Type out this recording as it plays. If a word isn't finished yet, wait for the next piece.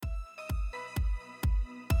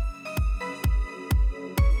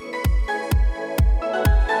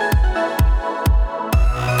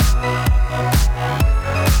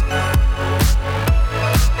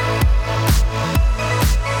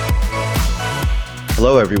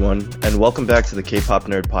Hello, everyone, and welcome back to the K-Pop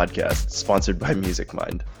Nerd Podcast, sponsored by Music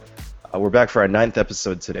Mind. We're back for our 9th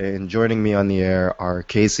episode today, and joining me on the air are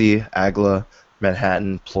Casey, Agla,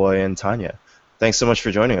 Manhattan, Ploy, and Tanya. Thanks so much for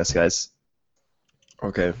joining us, guys.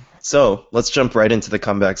 Okay, so let's jump right into the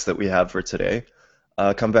comebacks that we have for today.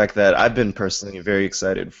 A comeback that I've been personally very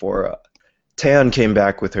excited for. Taeyeon came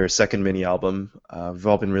back with her second mini album. We've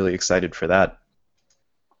all been really excited for that.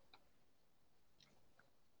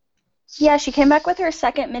 Yeah, she came back with her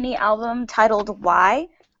second mini album titled Why.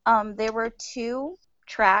 There were 2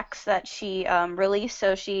 tracks that she released.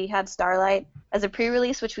 So she had Starlight as a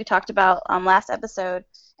pre-release, which we talked about last episode,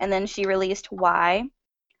 and then she released Why.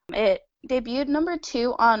 It debuted number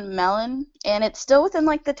 2 on Melon, and it's still within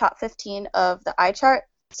like the top 15 of the iChart,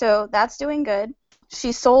 so that's doing good.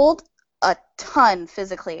 She sold a ton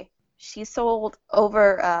physically. She sold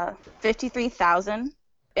over 53,000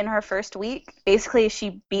 in her first week. Basically,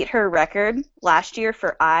 she beat her record last year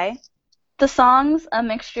for I. The song's a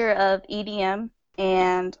mixture of EDM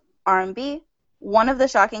and R&B. One of the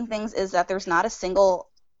shocking things is that there's not a single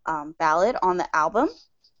ballad on the album.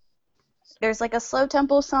 There's like a slow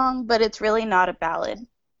tempo song, but it's really not a ballad,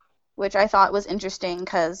 which I thought was interesting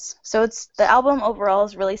because the album overall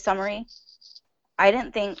is really summery. I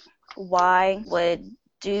didn't think Why would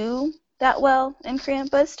do that well in Korean,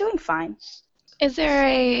 but it's doing fine. Is there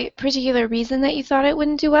a particular reason that you thought it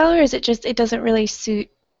wouldn't do well, or is it just it doesn't really suit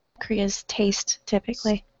Korea's taste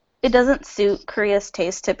typically? It doesn't suit Korea's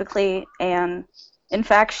taste typically, and in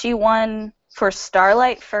fact, she won for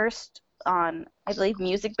Starlight first on, I believe,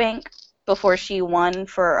 Music Bank before she won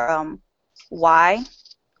for Why.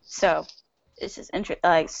 So it's just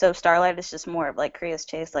so Starlight is just more of like Korea's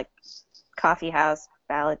taste, like coffee house,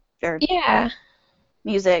 ballad, or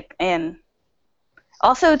music, and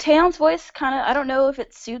also Taeyeon's voice kind of, I don't know if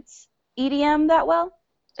it suits EDM that well.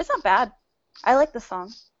 It's not bad. I like the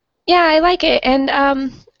song. Yeah, I like it, and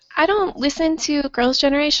I don't listen to Girls'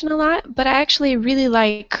 Generation a lot, but I actually really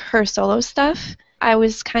like her solo stuff. I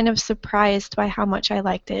was kind of surprised by how much I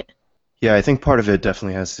liked it. Yeah, I think part of it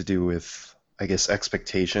definitely has to do with, I guess,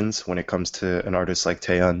 expectations when it comes to an artist like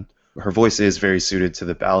Taeyeon. Her voice is very suited to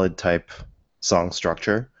the ballad type song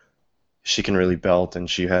structure. She can really belt, and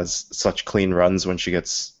she has such clean runs when she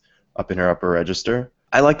gets up in her upper register.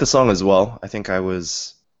 I like the song as well. I think I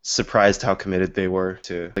was surprised how committed they were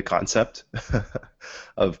to the concept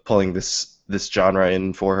of pulling this genre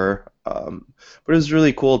in for her. But it was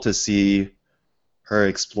really cool to see her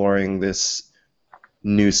exploring this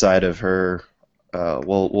new side of her,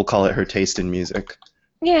 we'll call it her taste in music.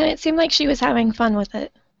 Yeah, it seemed like she was having fun with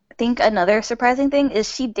it. I think another surprising thing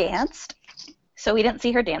is she danced. So we didn't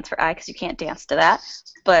see her dance for I because you can't dance to that.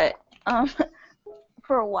 But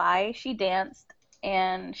for Why, she danced,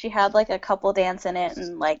 and she had like a couple dance in it,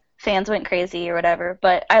 and like fans went crazy or whatever.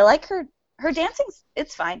 But I like her dancing.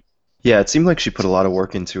 It's fine. Yeah, it seemed like she put a lot of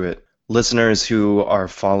work into it. Listeners who are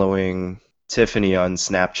following Tiffany on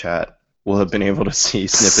Snapchat will have been able to see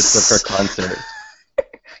snippets of her concert.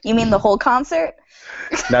 You mean the whole concert?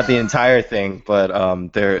 Not the entire thing,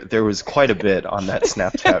 but there was quite a bit on that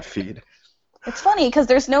Snapchat feed. It's funny because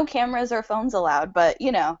there's no cameras or phones allowed, but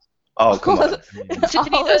you know. Oh, come on.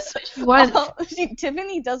 Tiffany does what she wants.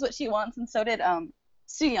 Tiffany does what she wants, and so did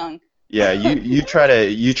Sooyoung. Yeah, you try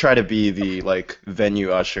to be the like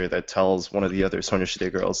venue usher that tells one of the other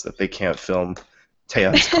Sonushide girls that they can't film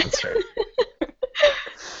Taeyeon's concert.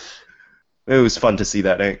 It was fun to see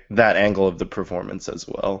that angle of the performance as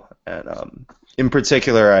well, and in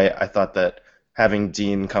particular, I thought that having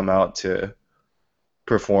Dean come out to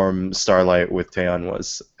perform Starlight with Taeyeon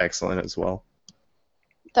was excellent as well.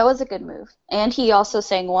 That was a good move, and he also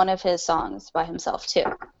sang one of his songs by himself too.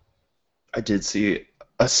 I did see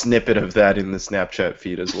a snippet of that in the Snapchat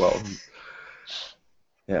feed as well.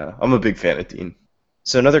 Yeah, I'm a big fan of Dean.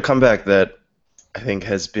 So another comeback that I think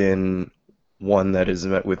has been one that is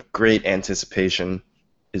met with great anticipation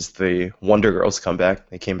is the Wonder Girls comeback.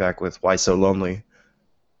 They came back with Why So Lonely.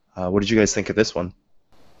 What did you guys think of this one?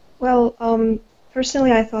 Well,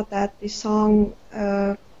 personally, I thought that the song,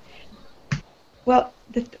 the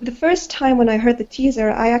first time when I heard the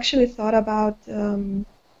teaser, I actually thought about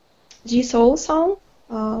G-Soul's song,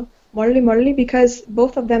 Molly Molly, because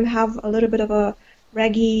both of them have a little bit of a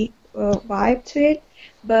reggae vibe to it.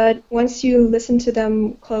 But once you listen to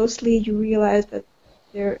them closely, you realize that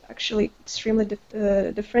they're actually extremely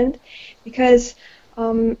different, because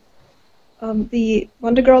the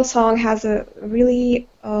Wonder Girl song has a really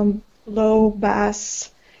low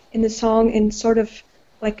bass in the song, and sort of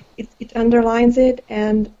like it underlines it.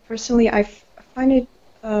 And personally, I find it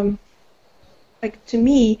like, to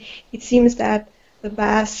me, it seems that the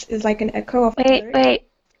bass is like an echo of the Wait, lyric.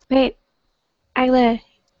 wait. Isla,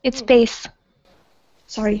 it's bass.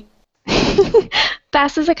 Sorry.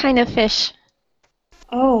 Bass is a kind of fish.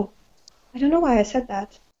 Oh, I don't know why I said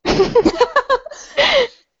that.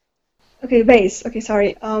 Okay, bass. Okay,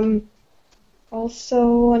 sorry.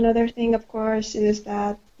 Also, another thing, of course, is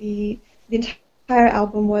that the entire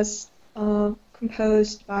album was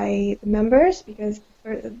composed by the members because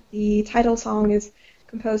the title song is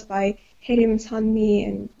composed by Haerim, Sunmi,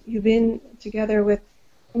 and Yubin together with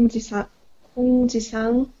Hong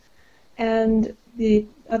Ji-sang, and the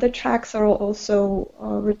other tracks are also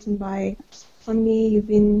written by Sunmi,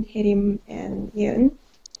 Yubin, Haerim, and Yeon.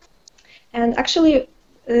 And actually,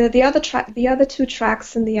 the other two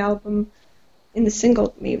tracks in the album, in the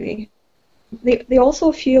single maybe, they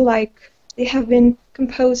also feel like they have been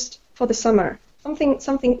composed for the summer.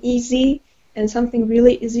 Something easy and something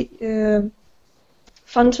really easy,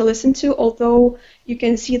 fun to listen to. Although you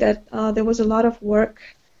can see that there was a lot of work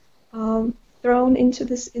thrown into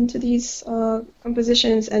these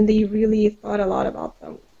compositions, and they really thought a lot about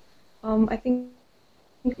them. I think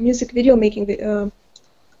music video making.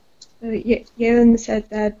 Yeon said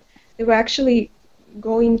that they were actually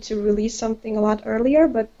going to release something a lot earlier,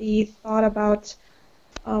 but they thought about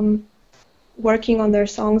working on their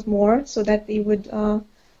songs more so that they would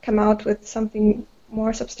come out with something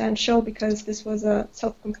more substantial because this was a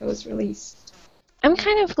self-composed release. I'm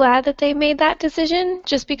kind of glad that they made that decision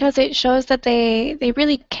just because it shows that they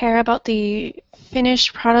really care about the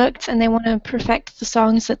finished product and they want to perfect the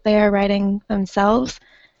songs that they are writing themselves.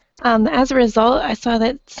 As a result, I saw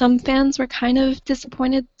that some fans were kind of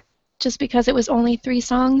disappointed just because it was only 3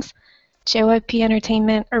 songs. JYP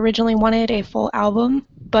Entertainment originally wanted a full album,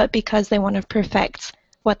 but because they want to perfect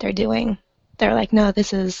what they're doing, they're like, no,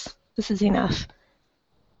 this is enough.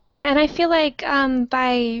 And I feel like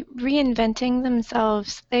by reinventing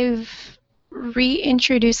themselves, they've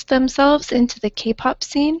reintroduced themselves into the K-pop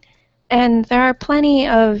scene, and there are plenty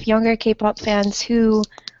of younger K-pop fans who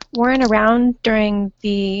weren't around during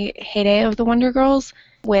the heyday of the Wonder Girls,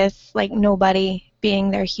 with like Nobody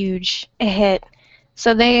being their huge hit.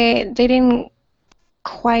 So they didn't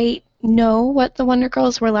quite know what the Wonder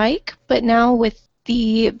Girls were like, but now with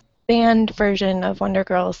the band version of Wonder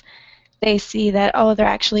Girls, they see that, oh, they're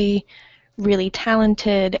actually really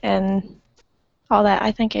talented and all that.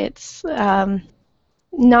 I think it's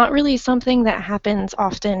not really something that happens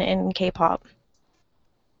often in K-pop.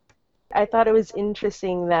 I thought it was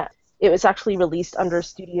interesting that it was actually released under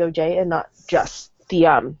Studio J and not just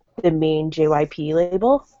the main JYP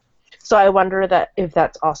label. So I wonder that if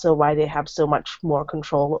that's also why they have so much more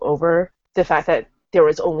control over the fact that there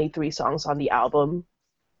was only 3 songs on the album.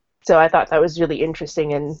 So I thought that was really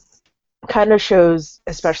interesting and kind of shows,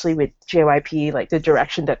 especially with JYP, like the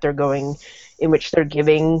direction that they're going, in which they're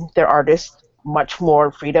giving their artists much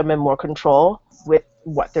more freedom and more control with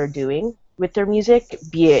what they're doing with their music,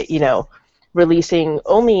 be it, releasing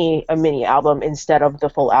only a mini album instead of the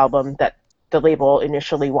full album that the label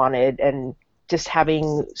initially wanted, and just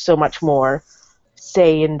having so much more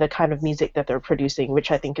say in the kind of music that they're producing,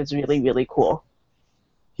 which I think is really, really cool.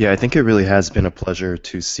 Yeah, I think it really has been a pleasure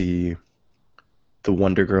to see the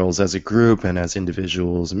Wonder Girls as a group and as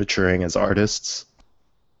individuals maturing as artists.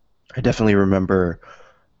 I definitely remember,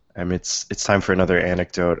 it's time for another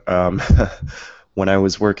anecdote. When I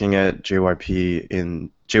was working at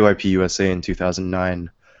JYP USA in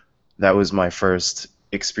 2009, that was my first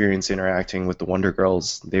experience interacting with the Wonder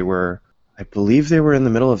Girls. I believe they were in the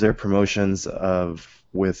middle of their promotions they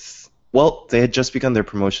had just begun their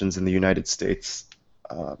promotions in the United States.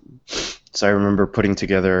 So I remember putting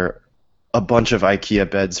together a bunch of IKEA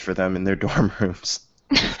beds for them in their dorm rooms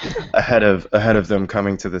ahead of them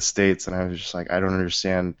coming to the States, and I was just like, I don't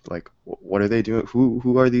understand, like, what are they doing?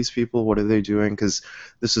 Who are these people? What are they doing? Because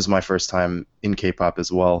this is my first time in K-pop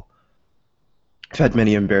as well. I've had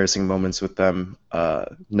many embarrassing moments with them,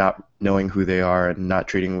 not knowing who they are and not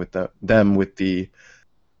treating them with the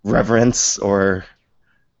reverence or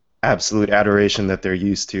absolute adoration that they're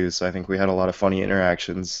used to. So I think we had a lot of funny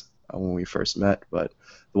interactions when we first met. But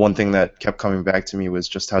the one thing that kept coming back to me was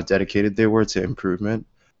just how dedicated they were to improvement.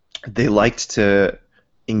 They liked to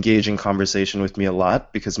engage in conversation with me a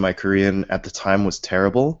lot because my Korean at the time was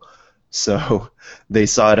terrible. So they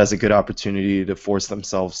saw it as a good opportunity to force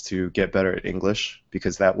themselves to get better at English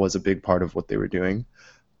because that was a big part of what they were doing.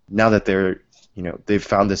 Now that they've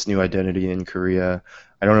found this new identity in Korea,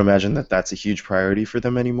 I don't imagine that that's a huge priority for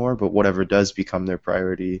them anymore, but whatever does become their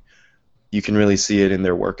priority, you can really see it in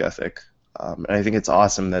their work ethic. And I think it's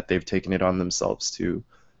awesome that they've taken it on themselves to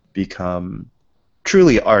become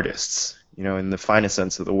truly artists. in the finest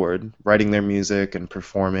sense of the word, writing their music and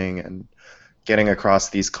performing and getting across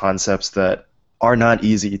these concepts that are not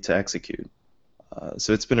easy to execute.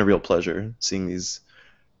 So it's been a real pleasure seeing these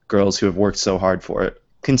girls who have worked so hard for it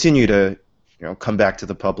continue to come back to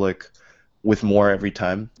the public with more every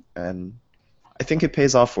time, and I think it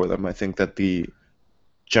pays off for them. I think that the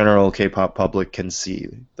general K-pop public can see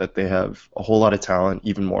that they have a whole lot of talent,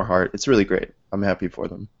 even more heart. It's really great. I'm happy for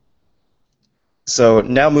them. So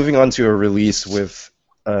now moving on to a release with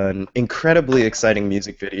an incredibly exciting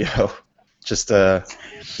music video. Just a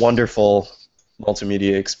wonderful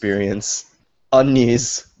multimedia experience.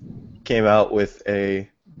 Unnies came out with a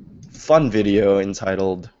fun video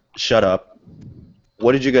entitled Shut Up.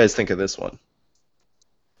 What did you guys think of this one?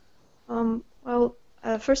 Well,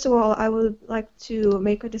 first of all, I would like to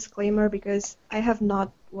make a disclaimer because I have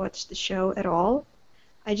not watched the show at all.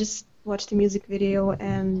 I just watched the music video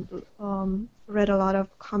and read a lot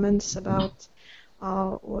of comments about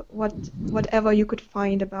whatever you could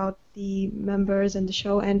find about the members and the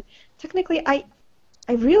show. And technically, I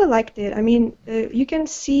really liked it. I mean, you can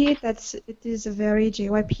see that it is a very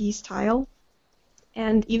JYP style.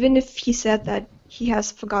 And even if he said that he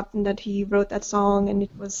has forgotten that he wrote that song and it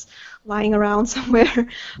was lying around somewhere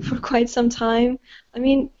for quite some time, I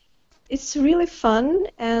mean, it's really fun,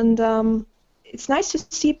 and it's nice to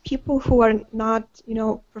see people who are not,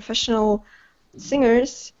 professional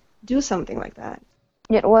singers do something like that.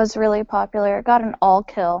 It was really popular. It got an all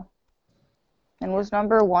kill and was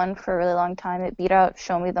 #1 for a really long time. It beat out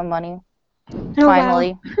Show Me the Money. Oh,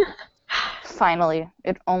 Finally. wow. Finally.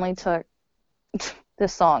 It only took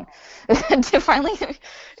this song to finally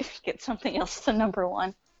get something else to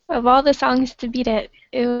 #1. Of all the songs to beat it,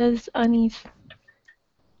 it was Unnies.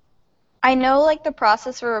 I know, like, the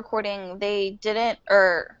process for recording, they didn't,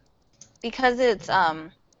 because it's,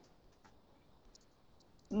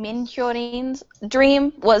 Min Hyorin's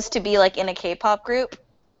dream was to be, like, in a K-pop group.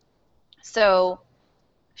 So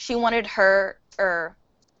she wanted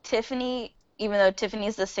Tiffany, even though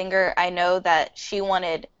Tiffany's the singer, I know that she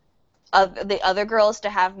wanted the other girls to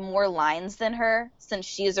have more lines than her, since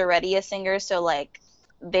she's already a singer, so, like,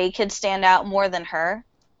 they could stand out more than her.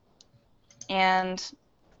 And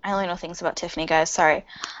I only know things about Tiffany, guys. Sorry.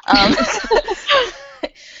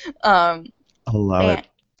 Allow it.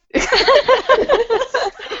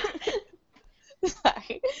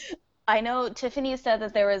 Sorry. I know Tiffany said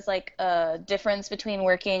that there was, like, a difference between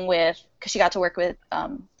working with, because she got to work with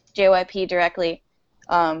JYP directly,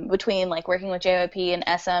 between, like, working with JYP and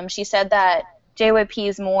SM. She said that JYP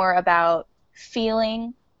is more about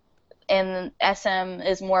feeling and SM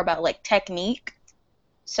is more about, like, technique.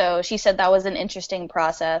 So she said that was an interesting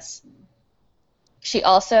process. She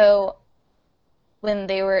also, when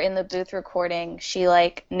they were in the booth recording, she,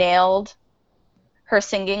 like, nailed her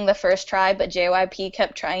singing the first try, but JYP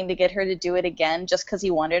kept trying to get her to do it again just because he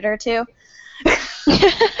wanted her to.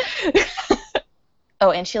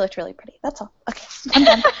 Oh, and she looked really pretty. That's all. Okay, I'm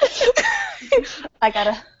done. I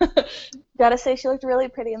gotta say she looked really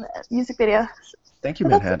pretty in the music video. Thank you,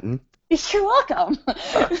 Manhattan. You're welcome.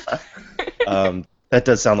 That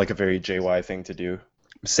does sound like a very JY thing to do.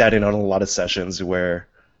 Sat in on a lot of sessions where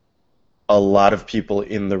a lot of people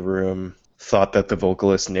in the room thought that the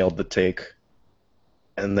vocalist nailed the take,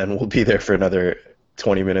 and then we'll be there for another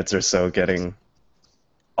 20 minutes or so getting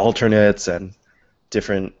alternates and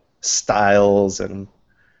different styles, and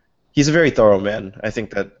he's a very thorough man. I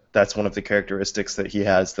think that that's one of the characteristics that he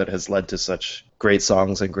has that has led to such great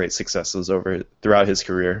songs and great successes throughout his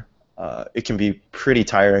career. It can be pretty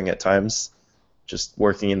tiring at times, just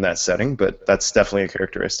working in that setting, but that's definitely a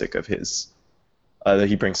characteristic of his that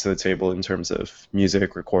he brings to the table in terms of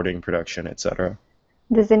music, recording, production, etc.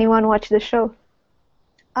 Does anyone watch the show?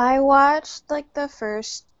 I watched, like, the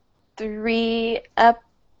first 3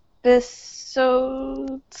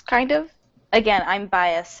 episodes, kind of. Again, I'm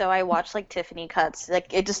biased, so I watch, like, Tiffany cuts. Like,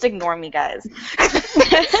 just ignore me, guys.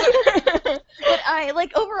 But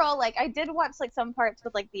overall, I did watch, like, some parts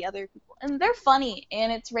with, like, the other people. And they're funny,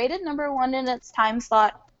 and it's rated #1 in its time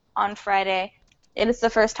slot on Friday. And it's the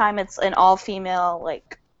first time it's an all-female,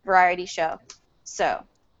 like, variety show. So,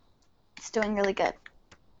 it's doing really good.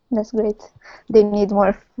 That's great. They need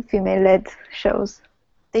more female-led shows.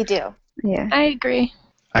 They do. Yeah. I agree.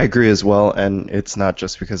 I agree as well, and it's not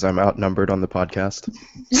just because I'm outnumbered on the podcast.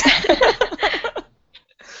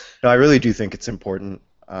 No, I really do think it's important.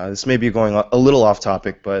 This may be going a little off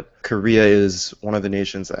topic, but Korea is one of the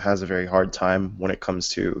nations that has a very hard time when it comes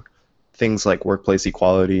to things like workplace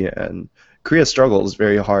equality, and Korea struggles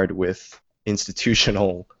very hard with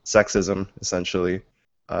institutional sexism, essentially.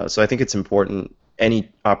 So I think it's important, any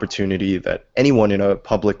opportunity that anyone in a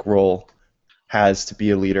public role has to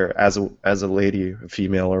be a leader as a lady, a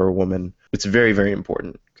female, or a woman. It's very, very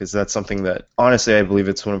important because that's something that, honestly, I believe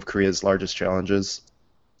it's one of Korea's largest challenges.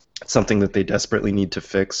 It's something that they desperately need to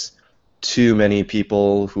fix. Too many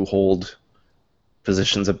people who hold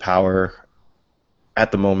positions of power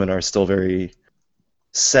at the moment are still very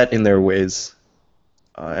set in their ways,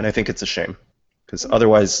 and I think it's a shame because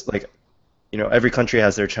otherwise, like, every country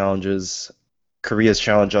has their challenges. Korea's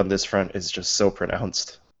challenge on this front is just so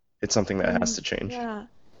pronounced. It's something that has to change. Yeah,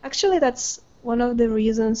 actually, that's one of the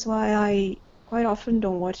reasons why I quite often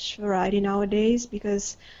don't watch variety nowadays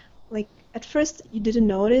because, like, at first you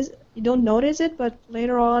don't notice it, but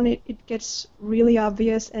later on it gets really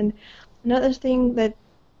obvious. And another thing that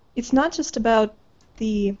it's not just about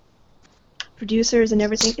the producers and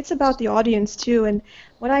everything, it's about the audience too. And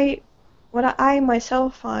what I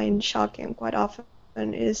myself find shocking quite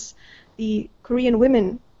often is the Korean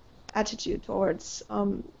women attitude towards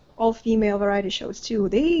all-female variety shows too.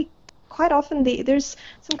 They quite often there's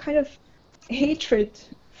some kind of hatred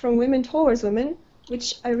from women towards women,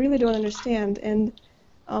 which I really don't understand. And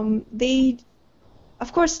they,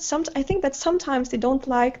 of course, I think that sometimes they don't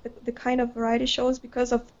like the kind of variety shows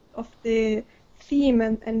because of the theme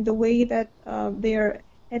and the way that they are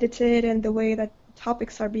edited and the way that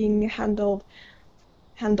topics are being handled.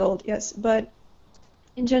 Yes, but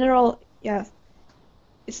in general, yeah,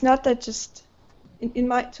 it's not that just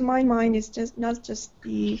to my mind, it's just not just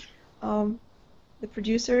the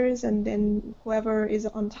producers and then whoever is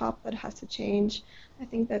on top that has to change. I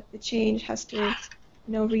think that the change has to,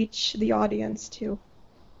 reach the audience too.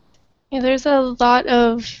 Yeah, there's a lot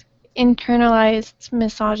of internalized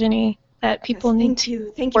misogyny that people need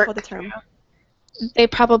to Thank you work for the term. through. They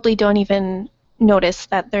probably don't even notice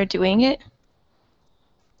that they're doing it.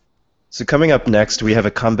 So coming up next, we have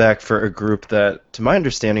a comeback for a group that, to my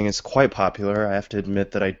understanding, is quite popular. I have to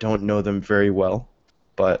admit that I don't know them very well,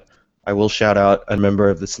 but I will shout out a member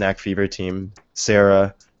of the Snack Fever team.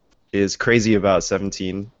 Sarah is crazy about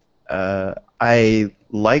 17. I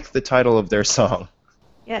like the title of their song.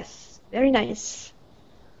 Yes, very nice.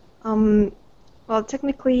 Well,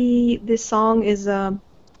 technically, this song is a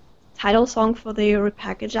title song for their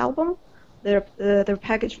repackaged album. Their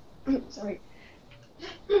repackaged, sorry,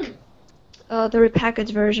 the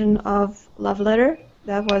repackaged version of Love Letter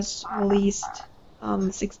that was released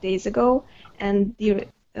 6 days ago, and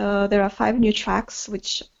there are 5 new tracks,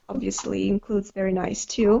 which obviously includes Very Nice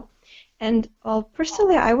too. And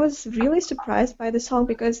personally, I was really surprised by the song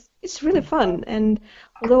because it's really fun. And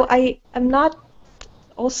although I am not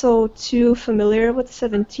also too familiar with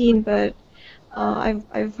 17, but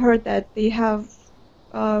I've heard that they have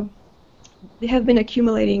been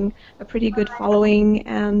accumulating a pretty good following,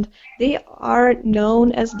 and they are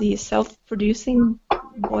known as the self-producing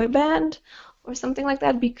boy band or something like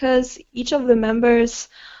that because each of the members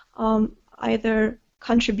either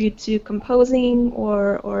contribute to composing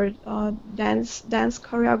or dance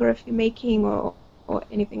choreography making or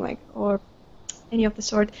anything or any of the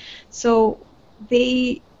sort. So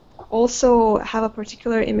they also have a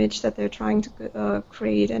particular image that they're trying to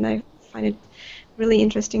create, and I find it really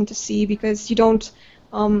interesting to see because you don't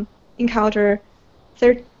encounter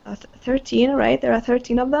 13, right? There are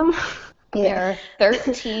 13 of them. There are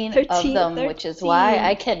 13 of them, which is why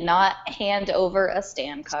I cannot hand over a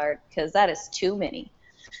stand card, because that is too many.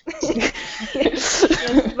 Yes,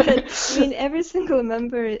 but I mean, every single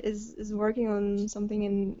member is working on something,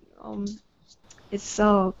 and it's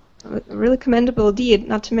a really commendable deed.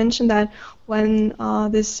 Not to mention that when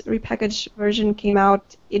this repackaged version came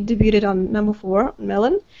out, it debuted on number 4 on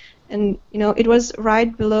Melon, and it was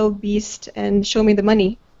right below Beast and Show Me the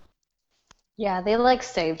Money. Yeah, they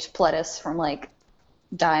saved Pledis from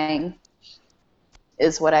dying,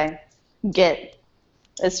 is what I get.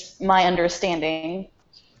 Is my understanding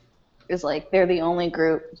is they're the only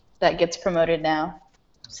group that gets promoted now,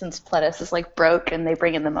 since Pledis is broke and they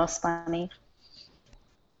bring in the most money.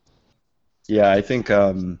 Yeah, I think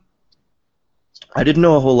I didn't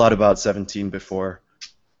know a whole lot about 17 before.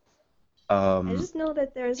 I just know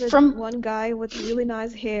that there's one guy with really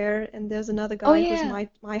nice hair, and there's another guy who's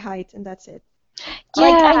my height, and that's it. Yeah.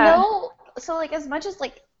 I know. So as much as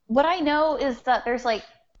what I know is that there's I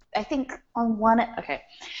think on one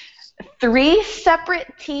 3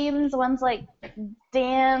 separate teams. One's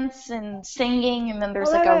dance and singing, and then there's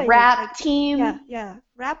a rap team. Yeah,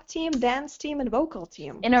 rap team, dance team, and vocal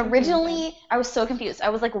team. And originally, I was so confused. I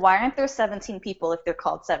was why aren't there 17 people if they're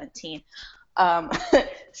called 17?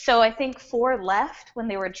 So I think 4 left when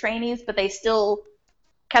they were trainees, but they still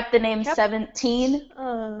kept the name 17.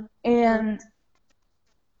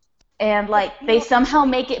 And they somehow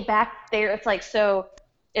make it back there. It's so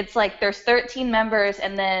It's like there's 13 members,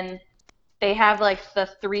 and then they have like the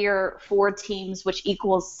 3 or 4 teams, which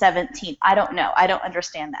equals 17. I don't know. I don't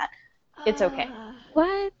understand that. It's okay.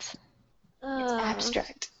 What? It's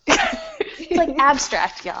abstract. It's like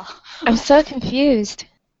abstract, y'all. I'm so confused.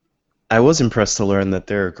 I was impressed to learn that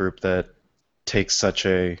they're a group that takes such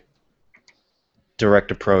a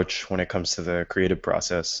direct approach when it comes to the creative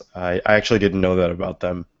process. I actually didn't know that about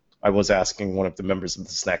them. I was asking one of the members of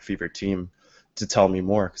the Snack Fever team to tell me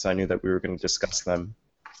more because I knew that we were going to discuss them.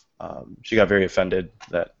 She got very offended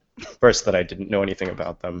that first that I didn't know anything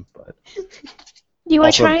about them, but You were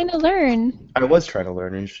Also- trying to learn. I was trying to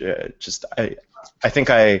learn. And I think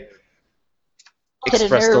I Hit a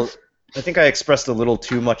expressed nerve. I think I expressed a little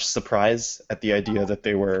too much surprise at the idea that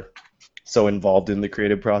they were so involved in the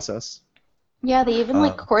creative process. Yeah, they even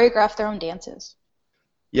like choreograph their own dances.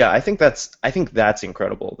 Yeah, I think that's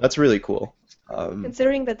incredible. That's really cool.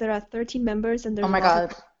 Considering that there are 13 members and there's Oh my a lot of-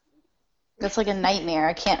 god. That's like a nightmare.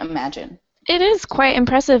 I can't imagine. It is quite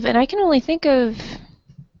impressive, and I can only think of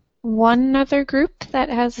one other group that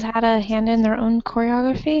has had a hand in their own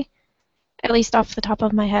choreography, at least off the top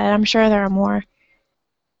of my head. I'm sure there are more.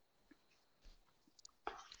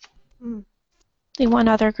 Hmm. The one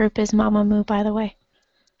other group is Mamamoo, by the way.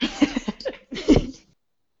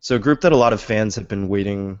 So a group that a lot of fans have been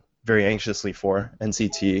waiting very anxiously for,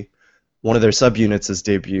 NCT. One of their subunits has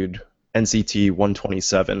debuted, NCT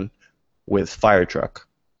 127, with Fire Truck.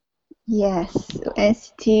 Yes,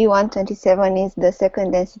 NCT 127 is the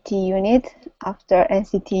second NCT unit after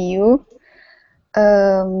NCTU.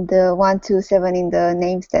 The 127 in the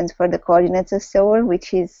name stands for the Coordinates of Seoul,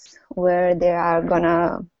 which is where they are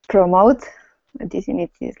gonna promote. This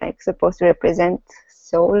unit is like supposed to represent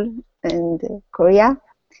Seoul and Korea.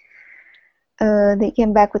 They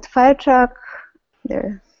came back with Fire Truck. There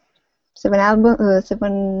are 7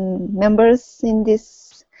 members in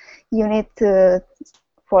this unit.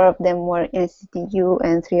 4 of them were NCTU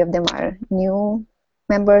and 3 of them are new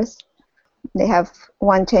members. They have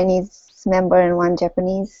 1 Chinese member and 1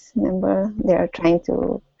 Japanese member. They are trying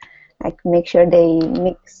to make sure they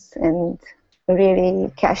mix and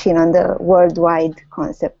really cash in on the worldwide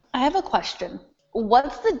concept. I have a question.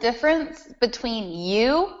 What's the difference between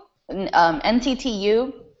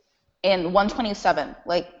NCTU, and 127?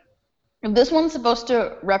 Like, if this one's supposed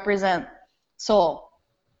to represent Seoul,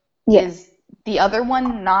 Yes. is the other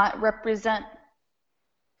one not represent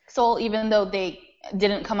Seoul, even though they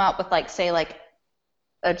didn't come out with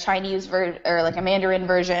a Chinese version or like a Mandarin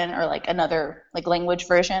version or like another like language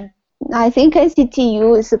version? I think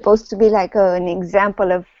NCTU is supposed to be like an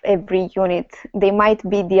example of every unit. They might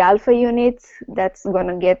be the alpha unit that's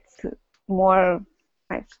gonna get more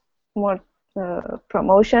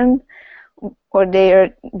promotion, or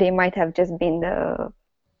they might have just been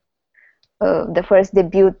the first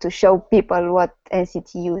debut to show people what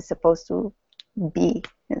NCTU is supposed to be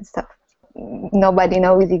and stuff. Nobody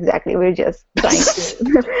knows exactly. We're just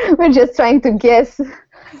trying to guess.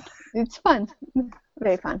 It's fun,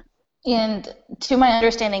 very fun. And to my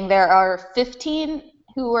understanding, there are 15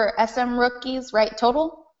 who were SM rookies, right?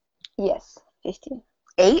 Total? Yes, 15.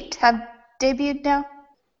 8 have debuted now?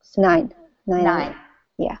 It's 9. 9.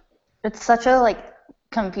 Yeah. It's such a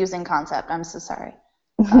confusing concept. I'm so sorry.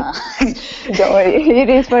 Don't worry, it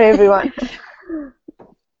is for everyone.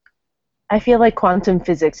 I feel like quantum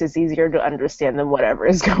physics is easier to understand than whatever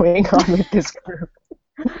is going on with this group.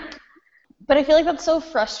 But I feel like that's so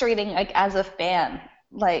frustrating, as a fan.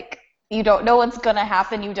 You don't know what's gonna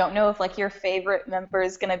happen. You don't know if your favorite member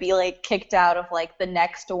is gonna be kicked out of the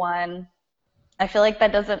next one. I feel like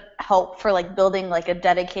that doesn't help for building a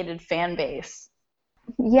dedicated fan base.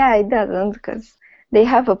 Yeah, it doesn't, because they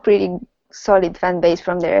have a pretty solid fan base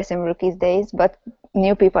from their SM Rookies days, but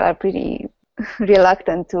new people are pretty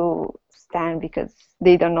reluctant to stand because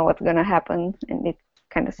they don't know what's gonna happen, and it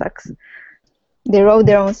kind of sucks. They wrote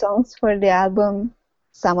their own songs for the album.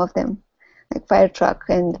 Some of them, like Fire Truck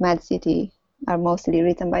and Mad City, are mostly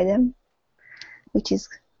written by them, which is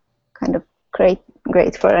kind of great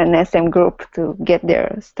for an SM group to get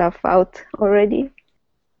their stuff out already.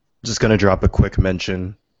 Just gonna drop a quick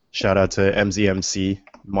mention. Shout out to MZMC,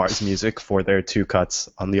 Mars Music, for their 2 cuts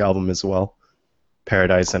on the album as well.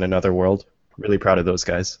 Paradise and Another World. Really proud of those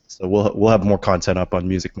guys. So we'll have more content up on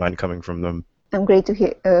Music Mind coming from them. It's great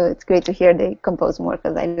to hear they compose more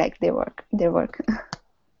because I like their work.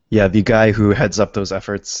 Yeah, the guy who heads up those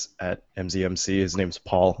efforts at MZMC, his name's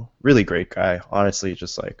Paul. Really great guy. Honestly,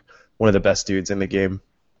 just one of the best dudes in the game.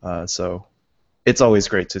 So it's always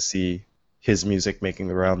great to see his music making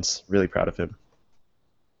the rounds. Really proud of him.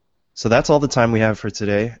 So that's all the time we have for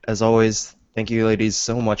today. As always, Thank you, ladies,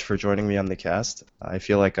 so much for joining me on the cast. I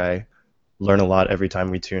feel like I learn a lot every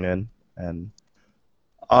time we tune in, and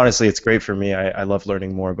honestly, it's great for me. I love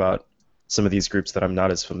learning more about some of these groups that I'm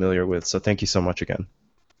not as familiar with, so thank you so much again.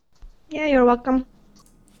 Yeah, you're welcome.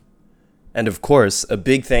 And of course, a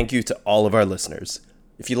big thank you to all of our listeners.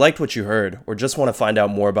 If you liked what you heard, or just want to find out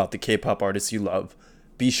more about the K-pop artists you love,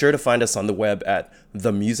 be sure to find us on the web at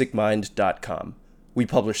themusicmind.com. We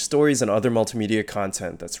publish stories and other multimedia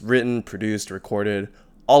content that's written, produced, recorded,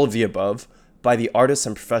 all of the above, by the artists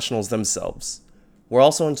and professionals themselves. We're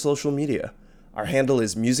also on social media. Our handle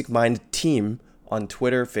is MusicMindTeam on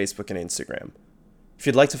Twitter, Facebook, and Instagram. If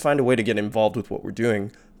you'd like to find a way to get involved with what we're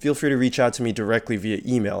doing, feel free to reach out to me directly via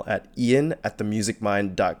email at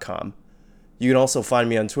ian@themusicmind.com. You can also find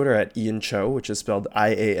me on Twitter at Ian Cho, which is spelled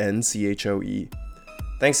IANCHOE.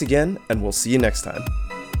 Thanks again, and we'll see you next time.